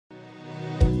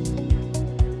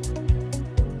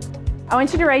I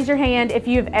want you to raise your hand if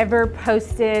you've ever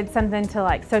posted something to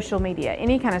like social media,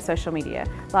 any kind of social media,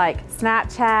 like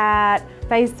Snapchat,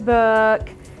 Facebook,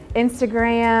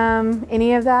 Instagram,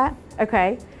 any of that?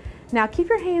 Okay. Now keep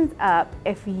your hands up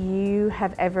if you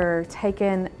have ever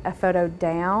taken a photo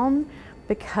down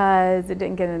because it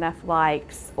didn't get enough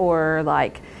likes, or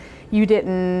like you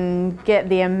didn't get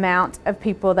the amount of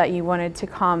people that you wanted to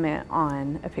comment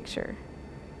on a picture.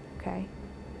 Okay.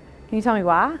 Can you tell me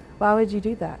why? Why would you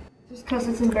do that? Just because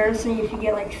it's embarrassing if you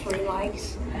get like 3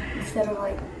 likes instead of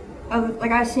like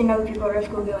I've seen other people at our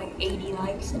school get like 80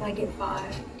 likes and I get 5.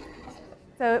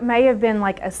 So it may have been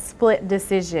like a split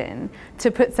decision to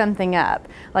put something up,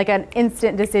 like an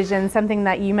instant decision, something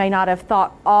that you may not have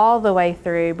thought all the way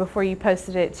through before you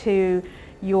posted it to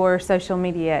your social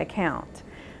media account.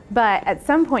 But at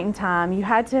some point in time, you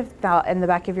had to have thought in the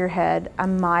back of your head, I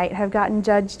might have gotten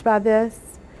judged by this.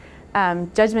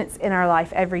 Judgments in our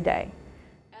life every day.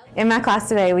 In my class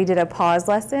today, we did a PAWS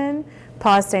lesson.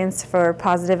 PAWS stands for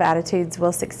Positive Attitudes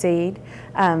Will Succeed.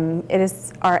 It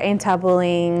is our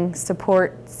anti-bullying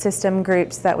support system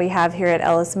groups that we have here at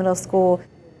Ellis Middle School.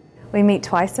 We meet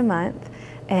twice a month,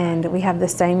 and we have the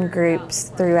same groups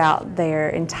throughout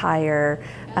their entire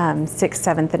 6th,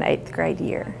 7th, and 8th grade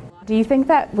year. Do you think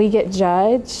that we get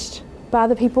judged by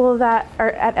the people that are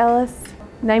at Ellis?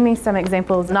 Name me some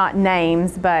examples, not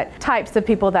names, but types of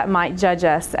people that might judge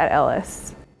us at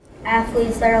Ellis.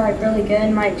 Athletes that are like really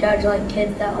good might judge like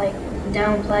kids that like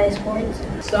don't play sports.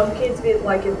 Some kids get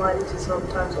like invited to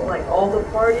sometimes like all the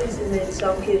parties, and then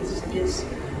some kids just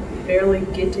barely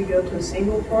get to go to a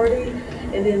single party.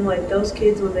 And then like those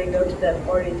kids, when they go to that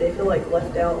party, they feel like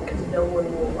left out because no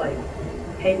one will like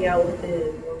hang out with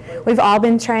them. We've all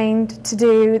been trained to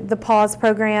do the PAWS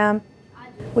program.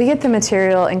 We get the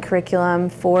material and curriculum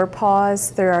for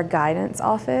PAWS through our guidance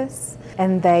office,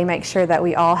 and they make sure that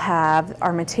we all have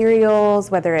our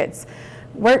materials, whether it's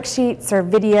worksheets or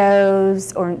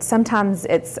videos, or sometimes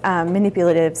it's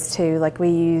manipulatives too, like we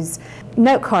use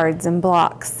note cards and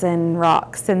blocks and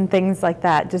rocks and things like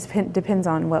that. Just depends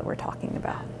on what we're talking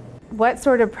about. What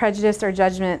sort of prejudice or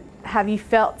judgment have you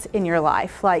felt in your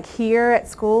life, like here at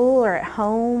school or at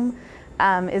home?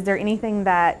 Is there anything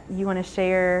that you want to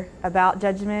share about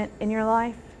judgment in your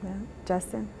life? Yeah.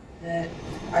 Justin? That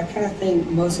I kind of think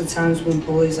most of the times when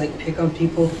bullies like pick on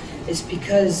people, it's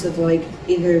because of like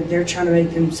either they're trying to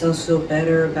make themselves feel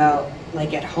better about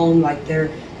like at home, like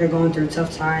they're going through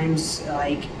tough times,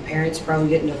 like parents probably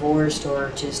getting divorced,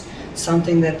 or just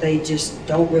something that they just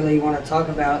don't really want to talk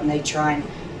about, and they try and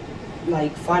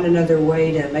like find another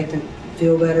way to make them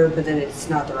feel better, but then it's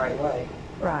not the right way.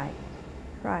 Right,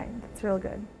 right. That's real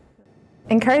good.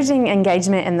 Encouraging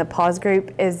engagement in the PAWS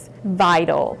group is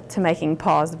vital to making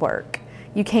PAWS work.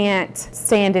 You can't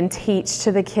stand and teach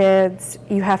to the kids.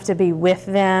 You have to be with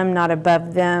them, not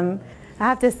above them. I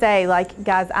have to say, like,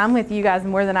 guys, I'm with you guys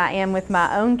more than I am with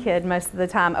my own kid most of the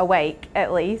time, awake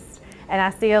at least, and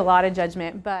I see a lot of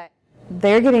judgment, but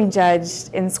they're getting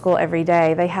judged in school every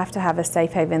day. They have to have a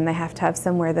safe haven. They have to have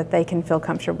somewhere that they can feel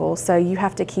comfortable. So you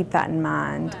have to keep that in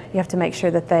mind. You have to make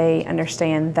sure that they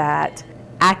understand that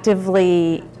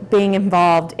actively being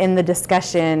involved in the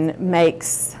discussion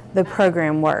makes the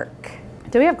program work.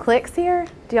 Do we have cliques here?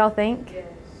 Do y'all think? Yes.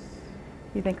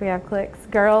 You think we have cliques?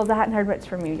 Girls, I hadn't heard much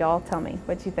from you. Y'all tell me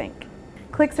what you think.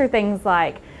 Cliques are things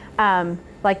like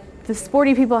the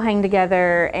sporty people hang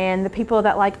together, and the people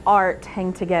that like art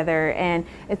hang together, and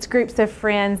it's groups of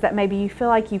friends that maybe you feel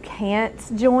like you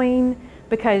can't join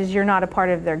because you're not a part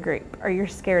of their group, or you're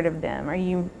scared of them, or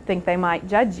you think they might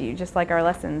judge you, just like our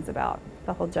lessons about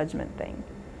the whole judgment thing.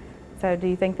 So do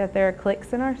you think that there are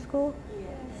cliques in our school?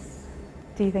 Yes.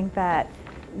 Do you think that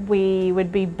we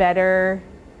would be better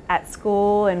at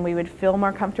school and we would feel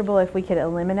more comfortable if we could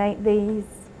eliminate these?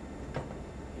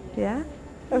 Yeah,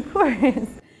 of course.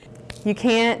 You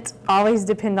can't always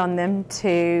depend on them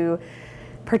to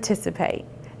participate.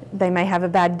 They may have a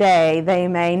bad day. They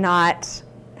may not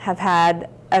have had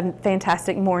a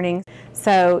fantastic morning.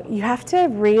 So you have to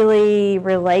really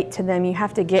relate to them. You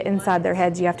have to get inside their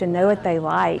heads. You have to know what they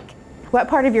like. What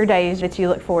part of your days that you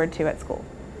look forward to at school?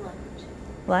 Lunch.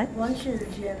 Lunch? Lunch or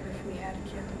gym if we have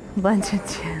gym. Lunch and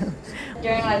gym.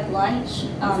 During like lunch,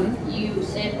 you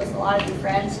sit with a lot of your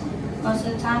friends most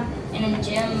of the time, and in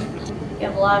gym, you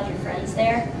have a lot of your friends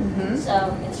there,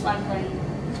 so it's fun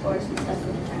playing sports and stuff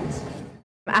with your friends.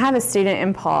 I have a student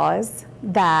in PAWS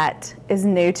that is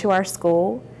new to our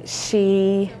school.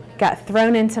 She got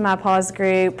thrown into my PAWS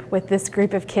group with this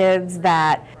group of kids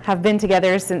that have been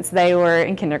together since they were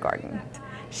in kindergarten.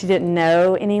 She didn't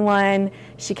know anyone.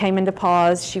 She came into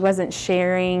PAWS. She wasn't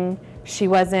sharing. She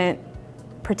wasn't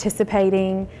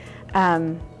participating.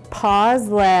 PAWS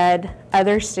led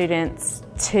other students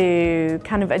to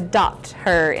kind of adopt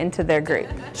her into their group.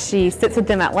 She sits with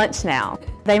them at lunch now.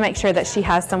 They make sure that she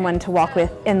has someone to walk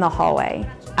with in the hallway.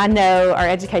 I know our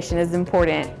education is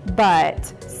important, but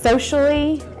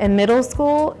socially in middle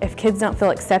school, if kids don't feel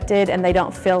accepted and they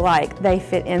don't feel like they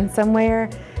fit in somewhere,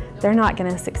 they're not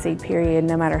going to succeed, period,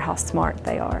 no matter how smart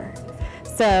they are.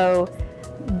 So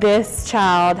this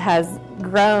child has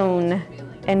grown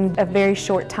in a very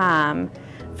short time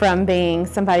from being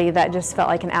somebody that just felt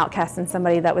like an outcast and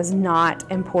somebody that was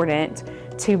not important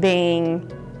to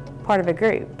being part of a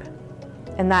group.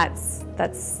 And that's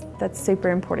super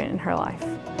important in her life.